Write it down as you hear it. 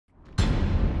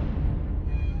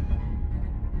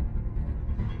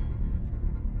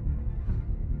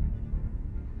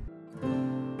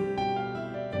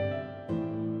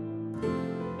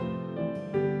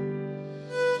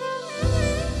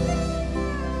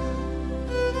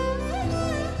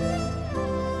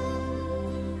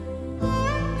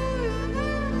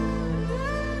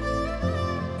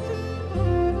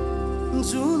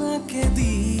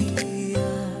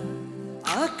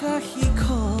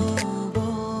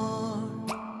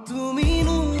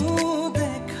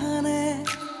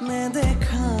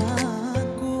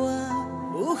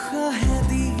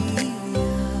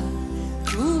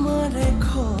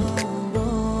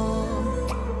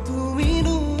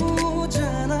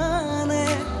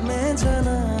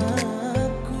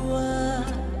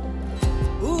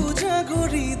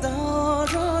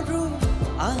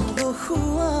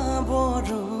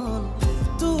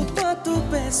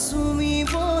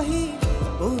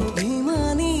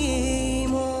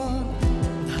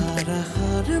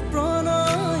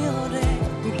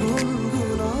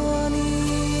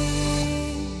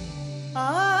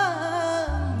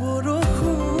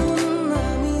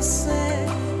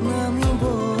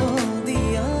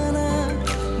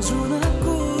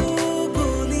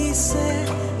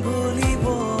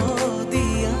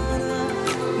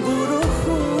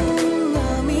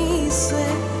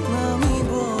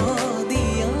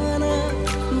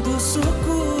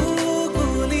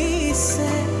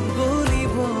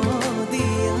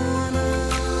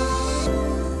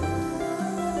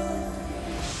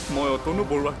মুনু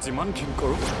বৰুৱাক যিমান ঘিণ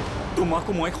কৰোঁ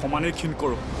তোমাকো মই সমানেই ঘিণ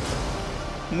কৰোঁ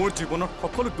মোৰ জীৱনৰ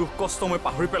সকলো দুখ কষ্ট মই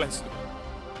পাহৰি পেলাইছিলোঁ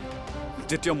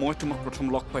যেতিয়া মই তোমাক প্ৰথম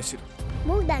লগ পাইছিলোঁ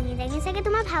মোক দাঙি দাঙি চাগে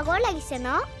তোমাৰ ভাগৰ লাগিছে ন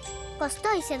কষ্ট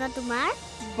হৈছে ন তোমাৰ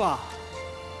বাহ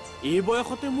এই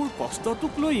বয়সতে মোৰ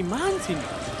কষ্টটোক লৈ ইমান চিন্তা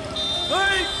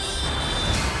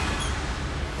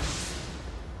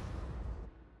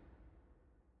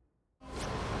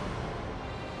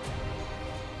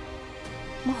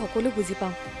মই সকলো বুজি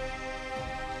পাওঁ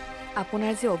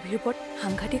আপোনাৰ যে অভিৰ ওপৰত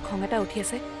সাংঘাতিক খং এটা উঠি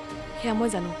আছে সেয়া মই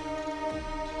জানো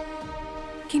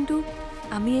কিন্তু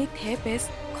আমি এই ঠে পেচ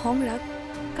খং ৰাগ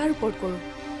কাৰ ওপৰত কৰোঁ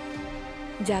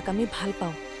যাক আমি ভাল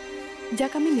পাওঁ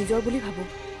যাক আমি নিজৰ বুলি ভাবোঁ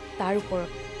তাৰ ওপৰত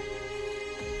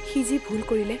সি যি ভুল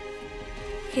কৰিলে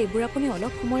সেইবোৰ আপুনি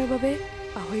অলপ সময়ৰ বাবে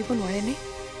পাহৰিব নোৱাৰেনে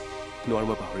নোৱাৰো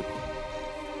মই পাহৰিব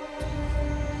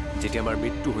যেতিয়া আমাৰ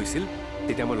মৃত্যু হৈছিল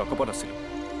তেতিয়া মই লকপত আছিলোঁ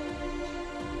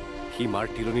সি মাৰ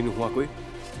তিলনি নোহোৱাকৈ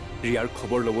ৰিয়াৰ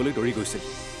খবৰ ল'বলৈ দৌৰি গৈছিল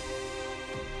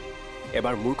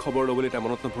এবাৰ মোৰ খবৰ ল'বলৈ তাৰ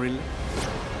মনত নপৰিল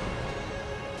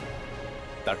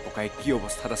তাৰ ককাই কি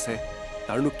অৱস্থাত আছে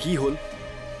তাৰনো কি হ'ল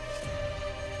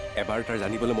এবাৰ তাৰ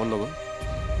জানিবলৈ মন নগ'ল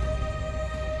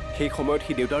সেই সময়ত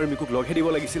সি দেউতা আৰু মিকুক লগহে দিব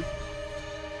লাগিছিল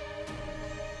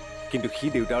কিন্তু সি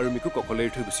দেউতা আৰু মিকুক অকলে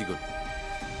এৰি থৈ গুচি গ'ল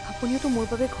আপুনিওতো মোৰ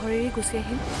বাবে ঘৰ এৰি গুচি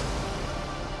আহিল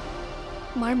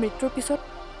মাৰ মৃত্যুৰ পিছত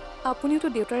আপুনিওতো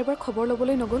দেউতাৰ এবাৰ খবৰ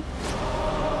ল'বলৈ নগ'ল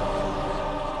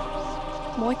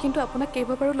মই কিন্তু আপোনাক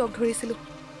কেইবাবাৰো লগ ধৰিছিলোঁ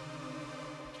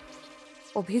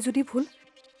অভি যদি ভুল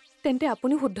তেন্তে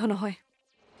আপুনিও শুদ্ধ নহয়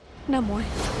না মই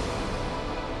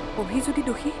অভি যদি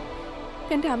দোষী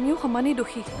তেন্তে আমিও সমানেই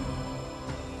দোষী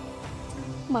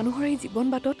মানুহৰ এই জীৱন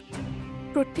বাটত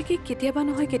প্ৰত্যেকেই কেতিয়াবা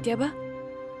নহয় কেতিয়াবা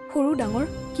সৰু ডাঙৰ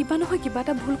কিবা নহয় কিবা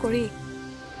এটা ভুল কৰেই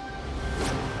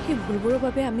সেই ভুলবোৰৰ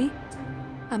বাবে আমি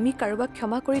কাৰোবাক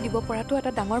ক্ষমা কৰি দিব পৰাটো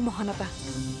এটা ডাঙৰ মহানতা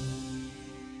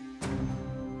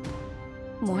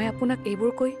মই আপোনাক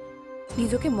এইবোৰ কৈ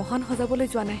নিজকে মহান সজাবলৈ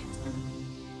যোৱা নাই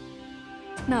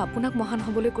না আপোনাক মহান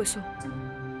হ'বলৈ কৈছোঁ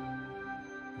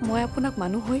মই আপোনাক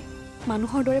মানুহ হৈ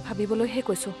মানুহৰ দৰে ভাবিবলৈহে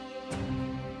কৈছোঁ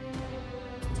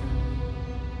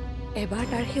এবাৰ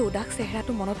তাৰ সেই উদাস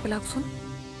চেহেৰাটো মনত পেলাওকচোন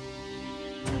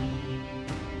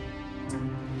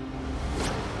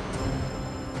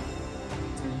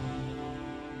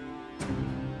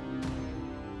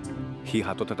সি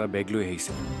হাতত এটা বেগ লৈ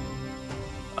আহিছিল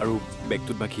আৰু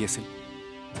বেগটোত বাকী আছিল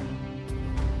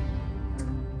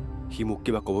সি মোক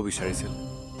কিবা ক'ব বিচাৰিছিল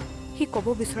সি ক'ব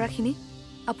বিচৰাখিনি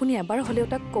আপুনি এবাৰ হ'লেও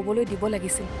তাক ক'বলৈ দিব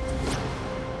লাগিছিল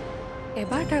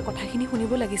এবাৰ তাৰ কথাখিনি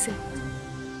শুনিব লাগিছিল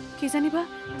কি জানিবা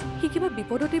সি কিবা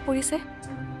বিপদতে পৰিছে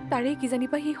তাৰেই কি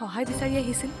জানিবা সি সহায় বিচাৰি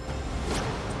আহিছিল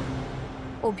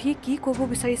অভিয়ে কি ক'ব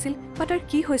বিচাৰিছিল বা তাৰ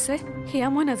কি হৈছে সেয়া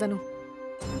মই নাজানো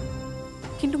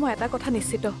কিন্তু মই এটা কথা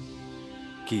নিশ্চিত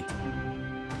কি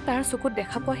তাৰ চকুত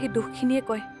দেখা পোৱা সেই দুখখিনিয়ে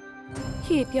কয়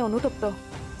সি এতিয়া অনুতপ্ত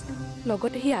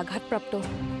লগতে সি আঘাতপ্ৰাপ্ত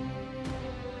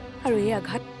আৰু এই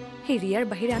আঘাত সেই ৰিয়াৰ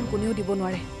বাহিৰে আন কোনেও দিব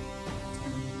নোৱাৰে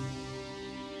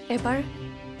এবাৰ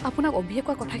আপোনাক অভিয়ে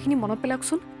কোৱা কথাখিনি মনত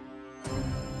পেলাওকচোন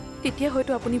তেতিয়া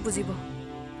হয়তো আপুনি বুজিব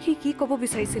সি কি ক'ব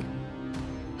বিচাৰিছিল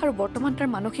আৰু বৰ্তমান তাৰ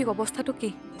মানসিক অৱস্থাটো কি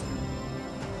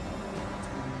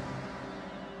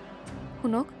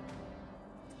শুনক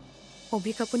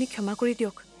অভিক আপুনি ক্ষমা কৰি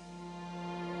দিয়ক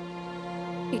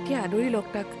এতিয়া আদৰি লওক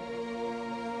তাক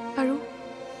আৰু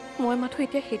মই মাথো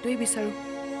এতিয়া সেইটোৱেই বিচাৰোঁ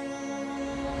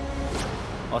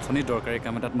অথনি দৰকাৰী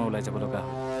কাম এটাত মই ওলাই যাব লগা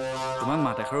হ'ল তোমাক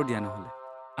মাত এষাৰো দিয়া নহ'লে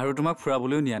আৰু তোমাক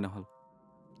ফুৰাবলৈও নিয়া নহ'ল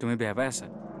তুমি বেয়া পাই আছা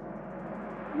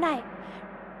নাই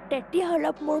তেতিয়া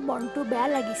অলপ মোৰ মনটো বেয়া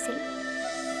লাগিছিল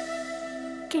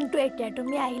কিন্তু এতিয়া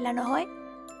তুমি আহিলা নহয়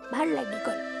ভাল লাগি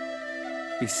গ'ল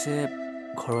পিছে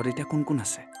ঘৰত এতিয়া কোন কোন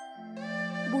আছে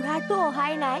বুঢ়াটো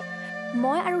অহাই নাই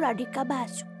মই আৰু ৰাধিকা বা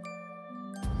আছো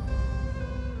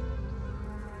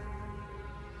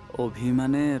অভি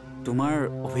মানে তোমাৰ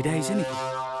অভিদা আহিছে নেকি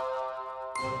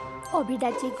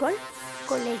অভিদাজি গ'ল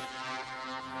ক'লেই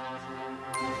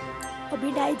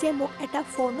অভিদাই যে মোক এটা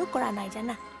ফোনো কৰা নাই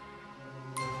জানা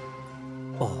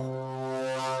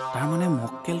তাৰমানে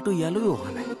মক্কেলটো ইয়ালৈ অহা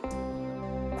নাই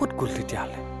ক'ত গ'ল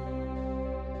তেতিয়াহ'লে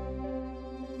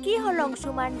কি হ'ল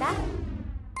অংশুমান দা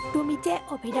তুমি যে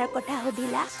অভিদাৰ কথা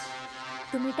সুধিলা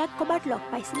তুমি তাক ক'ৰবাত লগ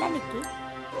পাইছিলা নেকি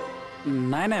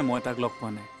নাই নাই মই তাক লগ পোৱা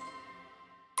নাই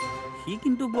সি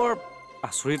কিন্তু বৰ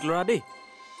আচৰিত ল'ৰা দেই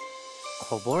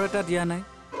খবৰ এটা দিয়া নাই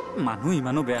মানুহ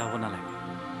ইমানো বেয়া হ'ব নালাগে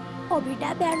অভিদা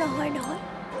বেয়া নহয় নহয়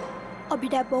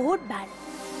অভিদা বহুত ভাল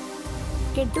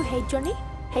কিন্তু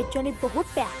সেইজনী বহুত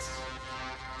বেয়া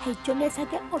সেইজনীয়ে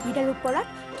চাগে অভিদাৰ ওপৰত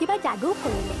কিবা যাদু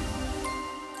কৰিলে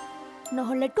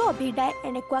নহ'লেতো অভিদাই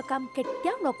এনেকুৱা কাম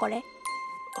কেতিয়াও নকৰে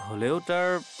হ'লেও তাৰ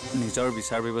নিজৰ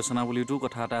বিচাৰ বিবেচনা বুলিতো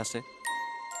কথা এটা আছে।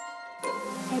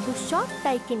 সেইবোৰ চব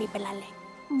তাই কিনি পেলালে।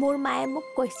 মোৰ মায়ে মোক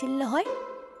কৈছিল নহয়,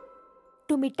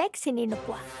 তুমি তাইক চিনি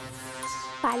নোপোৱা,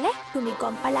 পালে তুমি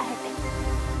গম পালাহেঁতেন।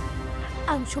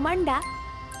 আংশুমান দা,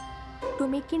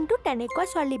 তুমি কিন্তু তেনেকুৱা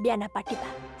ছোৱালী বিয়া নাপাতিবা,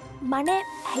 মানে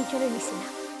সেইজনীৰ নিচিনা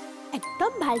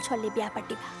একদম ভাল ছোৱালী বিয়া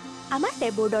পাতিবা, আমাৰ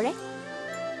দেৱৰ দৰে।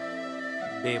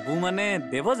 দেৱু মানে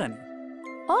দেৱজানী?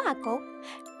 আকৌ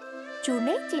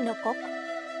যোনে যি নকওক,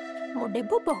 মোৰ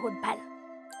দেৱু বহুত ভাল।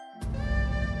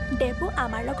 দেৱু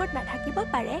আমাৰ লগত নাথাকিব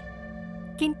পাৰে,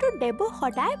 কিন্তু দেৱু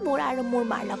সদায় মোৰ আৰু মোৰ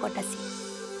মাৰ লগত আছিল।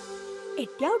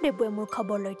 এতিয়াও দেৱুৱে মোৰ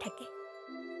খবৰ লৈ থাকে।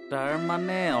 তাৰ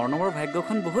মানে অৰ্ণৱৰ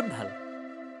ভাগ্যখন বহুত ভাল।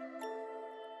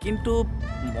 কিন্তু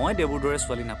মই দেৱুৰ দৰে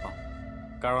ছোৱালী নাপাওঁ,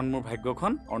 কাৰণ মোৰ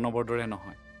ভাগ্যখন অৰ্ণৱৰ দৰে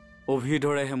নহয়, অভিৰ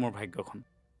দৰেহে মোৰ ভাগ্যখন।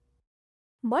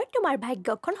 মই তোমাৰ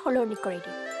ভাগ্যখন সলনি কৰি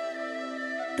দিম।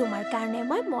 তোমাৰ কাৰণে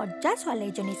মই মজ্জা ছোৱালী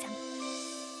এজনী চাম।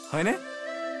 হয়নে?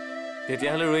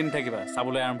 তেতিয়াহ'লে ৰৈ নাথাকিবা,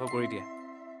 চাবলৈ আৰম্ভ কৰি দিয়া।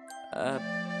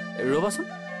 ৰ'বাচোন,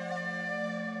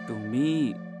 তুমি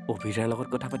অভিৰাৰ লগত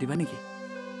কথা পাতিবা নেকি?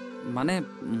 মানে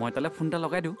মই তালৈ ফোন এটা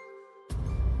লগাই দিওঁ।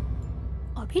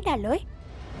 অভিদালৈ?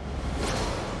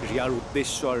 ৰিয়াৰ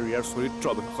উদ্দেশ্য আৰু ৰিয়াৰ চৰিত্ৰ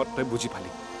অৱশেষত তই বুজি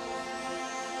পালি,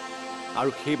 আৰু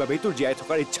সেইবাবেই তোৰ জীয়াই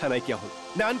থকাৰ ইচ্ছা নাইকিয়া হ'ল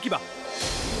নে আন কিবা?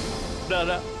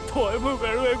 দাদা, তই মোক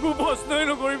আৰু একো প্ৰশ্নই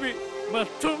নকৰিবি,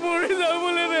 মাত্ৰ মৰি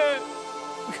যাবলৈ দে।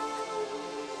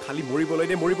 খালি মৰিবলৈ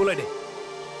দে, মৰিবলৈ দে।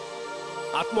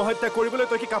 আত্মহত্যা কৰিবলৈ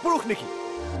তই কি কাপুৰুষ নেকি?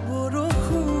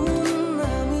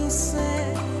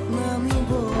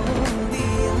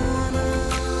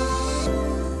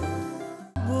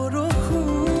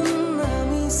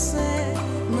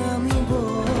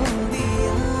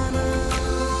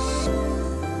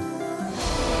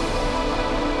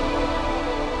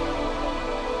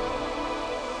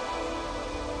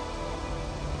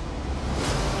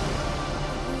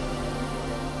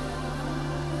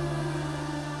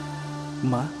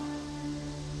 মা,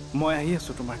 মই আহি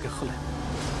আছোঁ তোমাৰ কাষলৈ।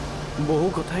 বহু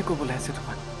কথাই ক'বলৈ আছে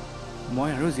তোমাক। মই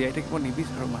আৰু জীয়াই থাকিব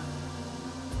নিবিচাৰোঁ মা।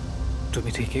 তুমি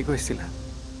ঠিকেই কৈছিলা,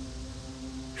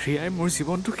 ৰিয়াই মোৰ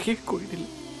জীৱনটো শেষ কৰি দিলে।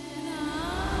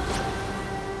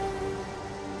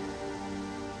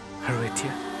 আৰু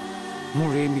এতিয়া মোৰ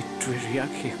এই মৃত্যুৱে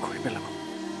ৰিয়াক শেষ কৰি পেলাব।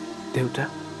 দেউতা,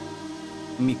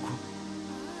 মিকু,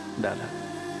 দাদা,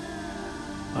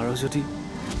 আৰু যদি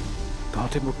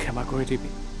তহঁতে মোক ক্ষমা কৰি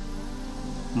দিবি,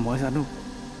 মই জানো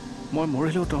মই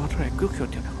মৰিলেও তহঁতৰ একো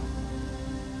ক্ষতি নহ'ব।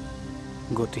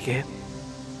 গতিকে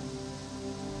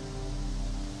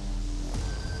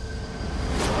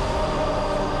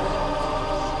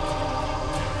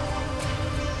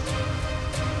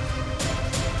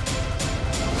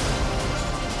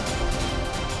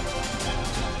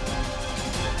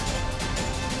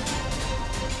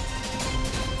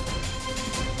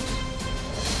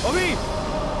অভি,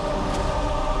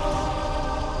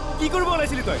 কি কৰিব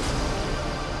ওলাইছিলি তই?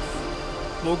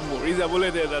 মোক মৰি যাবলৈ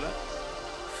দে দাদা,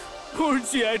 মোৰ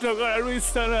জীয়াই থকাৰ আৰু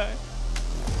ইচ্ছা নাই।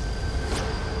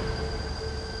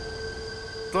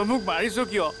 তই মোক মাৰিছ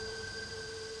কিয়?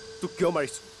 তোক কিয়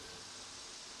মাৰিছো?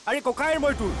 আৰে ককাইৰ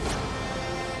মই তোৰ,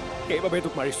 সেইবাবে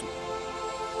তোক মাৰিছো।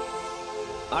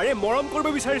 আৰে মৰম কৰিব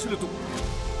বিচাৰিছিলো তোক,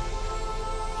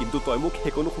 কিন্তু তই মোক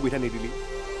সেইকণো সুবিধা নিদিলি।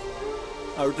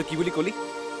 আৰু তই কি বুলি কলি?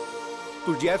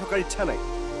 তোৰ জীয়াই থকাৰ ইচ্ছা নাই।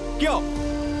 কিয়?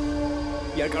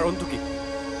 ইয়াৰ কাৰণটো কি?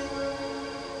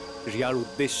 ৰিয়াৰ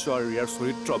উদ্দেশ্য আৰু ৰিয়াৰ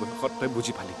চৰিত্ৰ অৱশেষত তই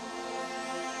বুজি পালি,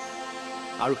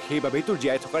 আৰু সেইবাবেই তোৰ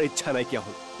জীয়াই থকাৰ ইচ্ছা নাইকিয়া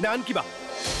হ'ল নে আন কিবা?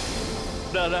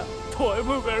 দাদা, তই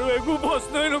মোক আৰু একো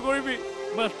প্ৰশ্নই নকৰিবি,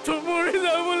 মাত্ৰ মৰি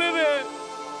যাবলৈ দে।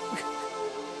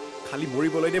 খালি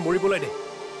মৰিবলৈ দে, মৰিবলৈ দে।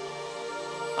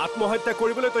 আত্মহত্যা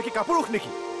কৰিবলৈ তই কি কাপুৰুষ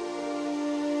নেকি?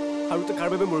 আৰু তই কাৰ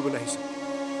বাবে মৰিবলৈ আহিছ?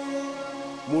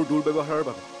 মোৰ দুৰ্ব্যৱহাৰৰ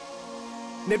বাবে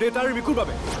নে দেউতা আৰু মিকুৰ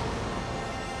বাবে?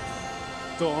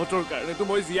 তহঁতৰ কাৰণেতো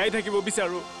মই জীয়াই থাকিব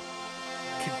বিচাৰোঁ,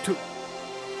 কিন্তু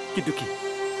কিন্তু কি?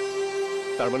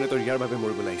 তাৰমানে তই ৰিয়াৰ বাবে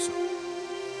মৰিবলৈ আহিছ?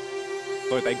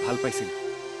 তই তাইক ভাল পাইছিলি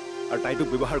আৰু তাই তোক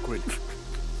ব্যৱহাৰ কৰিলি,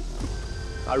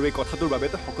 আৰু এই কথাটোৰ বাবে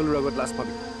তই সকলোৰে আগত লাজ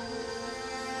পাবি,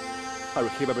 আৰু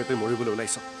সেইবাবে তই মৰিবলৈ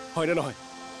ওলাইছ, হয়নে নহয়?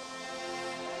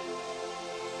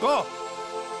 ক।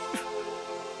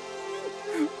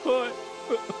 হয়।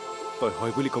 তই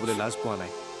হয় বুলি ক'বলৈ লাজ পোৱা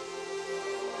নাই?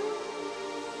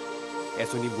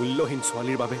 এজনী মূল্যহীন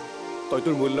ছোৱালীৰ বাবে তই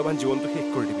তোৰ মূল্যৱান জীৱনটো শেষ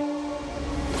কৰি দিবি?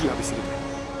 কি ভাবিছিলি তই?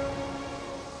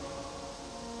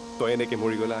 তই এনেকে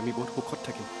মৰি গ'লে আমি বহুত সুখত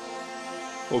থাকিম।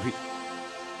 অভি,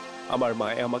 আমাৰ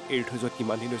মায়ে আমাক এৰি থৈ যোৱা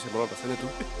কিমান দিন হৈছে মনত আছেনে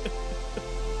তোৰ?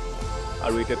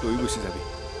 আৰু এতিয়া তয়ো গুচি যাবি।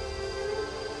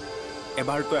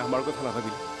 এবাৰ তই আমাৰ কথা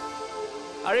নাভাবিলি।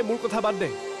 আৰে মোৰ কথা বাদ দে,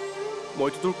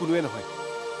 মইতো তোৰ কোনোৱে নহয়,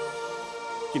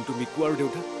 কিন্তু মিকু আৰু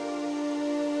দেউতা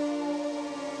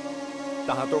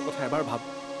তাহাঁতৰ কথা এবাৰ ভাব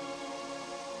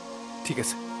ঠিক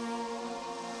আছে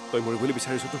তই মৰিবলৈ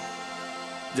বিচাৰিছতো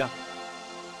যা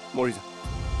মৰি যা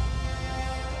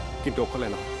কিন্তু অকলে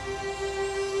নহয়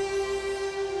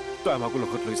তই আমাকো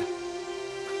লগত লৈ যা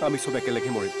আমি চব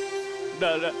একেলগে মৰিম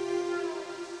দাদা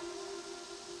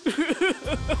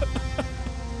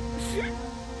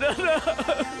দাদা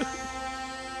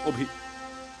অভি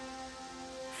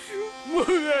মোৰ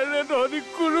কাৰণে তহঁতি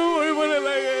কোনো মৰিব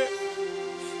নালাগে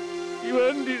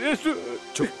ইমান দিনে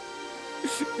চুপ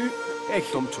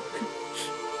একদম চুপ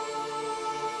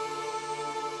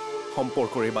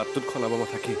সম্পৰ্কৰ এই বাটটোত খনাব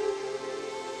থাকি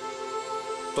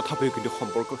তথাপিও কিন্তু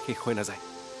সম্পৰ্ক শেষ হৈ নাযায়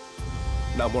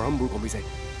না মৰমবোৰ কমি যায়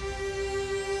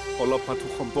অলপ মাথো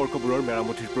সম্পৰ্কবোৰৰ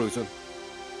মেৰামতিৰ প্ৰয়োজন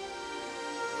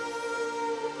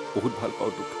বহুত ভাল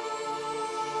পাওঁ তোক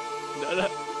দাদা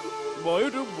ময়ো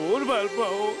তোক বহুত ভাল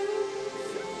পাওঁ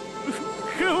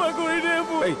ক্ষমা কৰি দে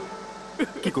মোক এই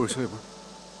কি কৰিছ এইবোৰ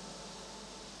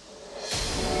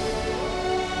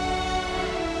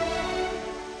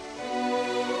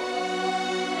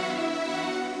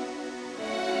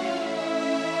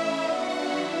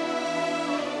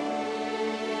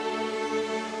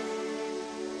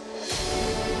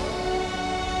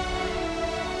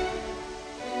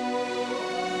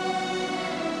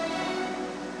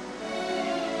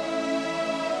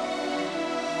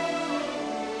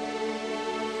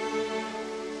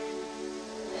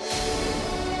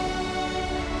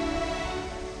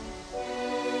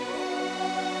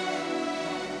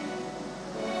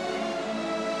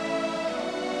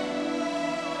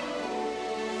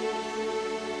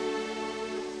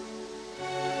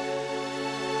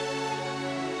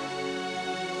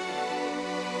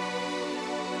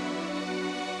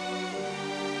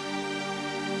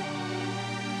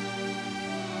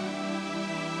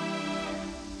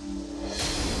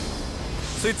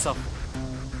সুইটছ অফ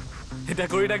এটা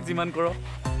কৰি তাক যিমান কৰ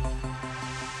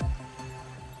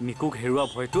মিকুক হেৰুৱা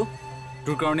ভয়টো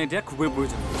তোৰ কাৰণে এতিয়া খুবেই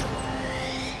প্ৰয়োজন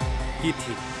কি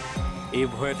ঠিক এই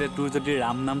ভয়তে তোৰ যদি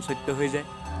ৰাম নাম সত্য হৈ যায়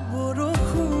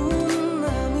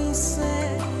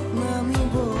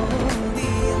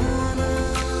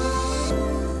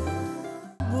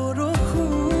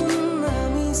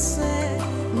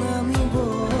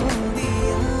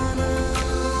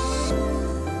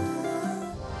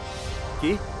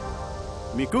কি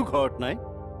মিকু ঘৰত নাই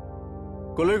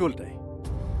কলৈ গ'ল তাই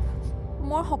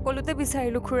মই সকলোতে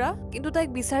বিচাৰিলো খুৰা কিন্তু তাইক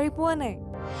বিচাৰি পোৱা নাই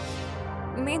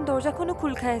মেইন দৰ্জাখনো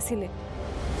খোল খাই আছিলে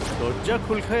দৰ্জা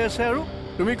খোল খাই আছে আৰু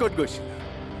তুমি ক'ত গৈছিলা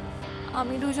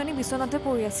আমি দুজনী বিচনাতে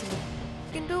পৰি আছিলো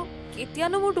কিন্তু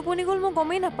কেতিয়ানো মোৰ টোপনি গ'ল মই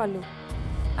গমেই নাপালো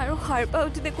আৰু সাৰ পাই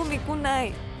উঠি দেখো মিকু নাই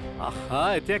আহা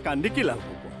এতিয়া কান্দি কি লাভ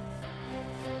হ'ব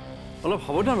অলপ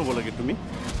সাৱধান হ'ব লাগে তুমি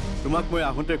তোমাক মই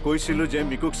আহোঁতে কৈছিলো যে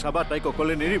মিকুক চাবা তাইক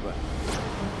অকলে নেৰিবা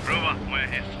ৰবা মই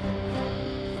আহি আছো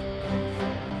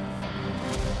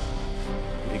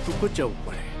মিকু ক'ত যাব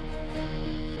পাৰে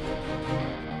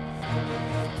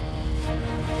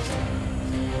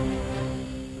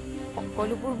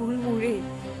সকলোবোৰ ভুল মোৰেই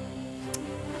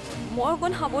মই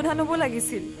অকণ সাৱধান হ'ব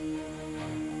লাগিছিল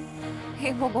হে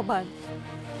ভগৱান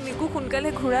মিকু সোনকালে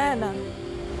ঘূৰাই আনা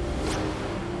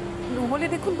নহ'লে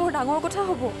দেখোন বৰ ডাঙৰ কথা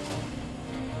হ'ব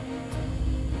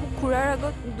খুৰাৰ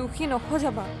আগত দুখী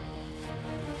নখজাবা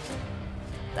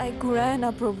তাইক ঘূৰাই আনা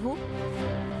প্ৰভু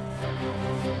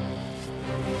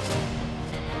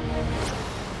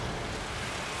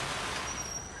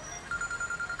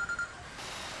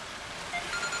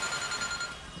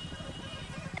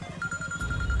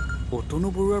অতনু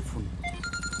বৰুৱাৰ ফোন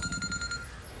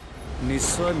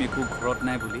নিশ্চয় মিকু ঘৰত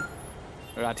নাই বুলি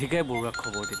ৰাধিকাই বৰুৱাক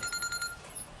খবৰ দিলে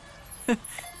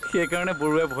সেইকাৰণে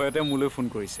বৰুৱাই ভয়তে মোলৈ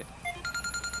ফোন কৰিছে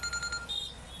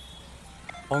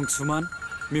অংশুমান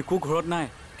মিকু ঘৰত নাই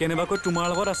কেনেবাকৈ তোমাৰ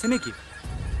লগত আছে নেকি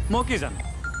মই কি জানো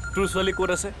তোৰ ছোৱালী ক'ত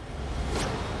আছে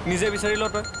নিজে বিচাৰি ল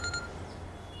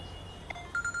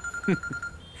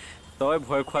তই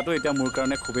ভয় খোৱাটো এতিয়া মোৰ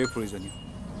কাৰণে খুবেই প্ৰয়োজনীয়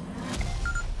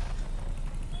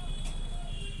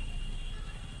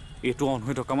এইটো অন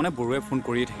হৈ থকা মানে বৰুৱাই ফোন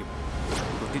কৰিয়ে থাকিব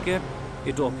গতিকে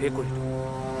এইটো অফে কৰি দিওঁ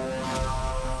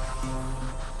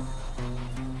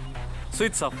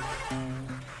সুইটছ অফ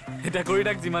এটা কৰি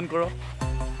তাক যিমান কৰ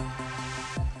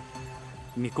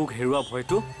মিকুক হেৰুৱা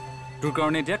ভয়টো তোৰ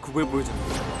কাৰণে এতিয়া খুবেই প্ৰয়োজন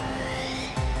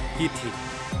কি ঠিক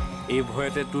এই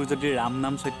ভয়তে তোৰ যদি ৰাম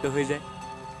নাম সত্য হৈ যায়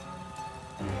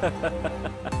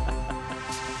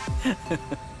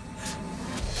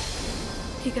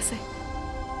ঠিক আছে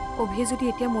অভিয়ে যদি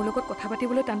এতিয়া মোৰ লগত কথা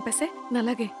পাতিবলৈ টান পাইছে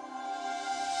নালাগে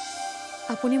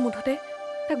আপুনি মুঠতে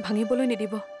তাক ভাঙিবলৈ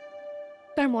নিদিব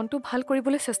তাৰ মনটো ভাল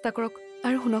কৰিবলৈ চেষ্টা কৰক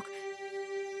আৰু শুনক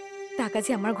তাক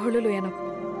আজি আমাৰ ঘৰলৈ লৈ আনক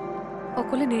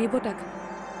অকলে নেৰিব তাক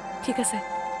ঠিক আছে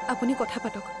আপুনি কথা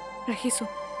পাতক ৰাখিছোঁ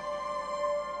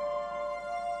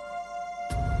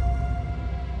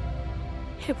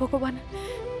হে ভগৱান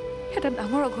এটা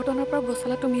ডাঙৰ অঘটনৰ পৰা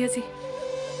বচালা তুমি আজি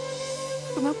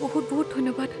তোমাক বহুত বহুত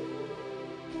ধন্যবাদ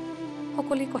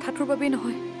অকল এই কথাটোৰ বাবেই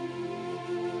নহয়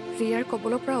ৰিয়াৰ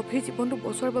কবলৰ পৰা অভিৰ জীৱনটো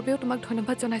বচোৱাৰ বাবেও তোমাক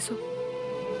ধন্যবাদ জনাইছোঁ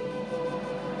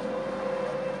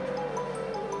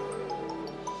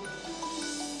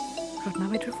ৰত্না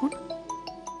বাইদেউৰ ফোন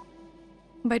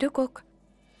বাইদেউ কওক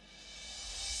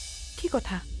কি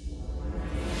কথা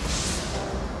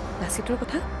লাচিতৰ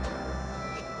কথা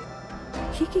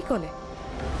সি কি ক'লে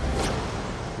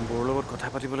বৌৰ লগত কথা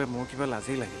পাতিবলৈ মোৰ কিবা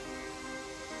লাজেই লাগে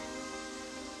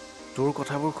তোৰ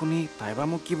কথাবোৰ শুনি তাই বা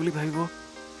মোক কি বুলি ভাবিব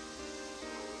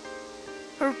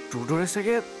আৰু তোৰ দৰে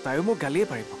চাগে তাইও মোক গালিয়ে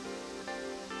পাৰিব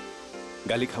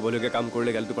গালি খাবলগীয়া কাম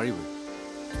কৰিলে গালিটো পাৰিবই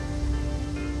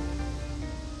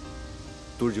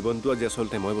তোৰ জীৱনটো আজি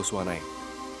আচলতে মই বচোৱা নাই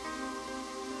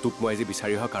তোক মই আজি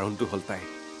বিচাৰি অহা কাৰণটো হ'ল তাই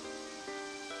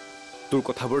তোৰ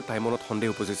কথাবোৰ তাই মনত সন্দেহ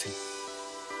উপজিছিল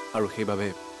আৰু সেইবাবে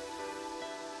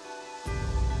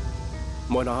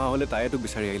মই নহা হ'লে তাইয়ে তোক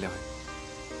বিচাৰি আহিলে হয়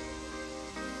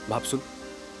ভাবচোন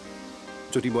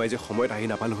যদি মই আজি সময়ত আহি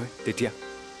নাপালো হয় তেতিয়া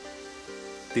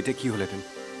কি হ'লহেঁতেন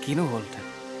কিনো হ'লহেঁতেন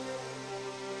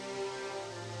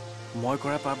মই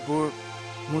কৰা পাপবোৰ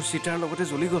মোৰ চিতাৰ লগতে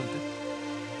জ্বলি গ'লহেঁতেন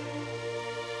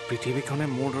পৃথিৱীখনে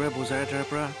মোৰ দৰে বোজাৰ এটাৰ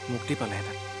পৰা মুক্তি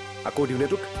পালেহেঁতেন আকৌ দিওঁনে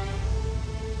তোক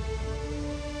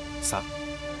চা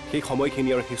সেই সময়খিনি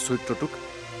আৰু সেই চৰিত্ৰটোক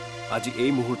আজি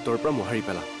এই মুহূৰ্তৰ পৰা মোহাৰি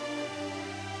পেলা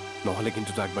নহ'লে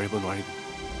কিন্তু তই আগবাঢ়িব নোৱাৰিবি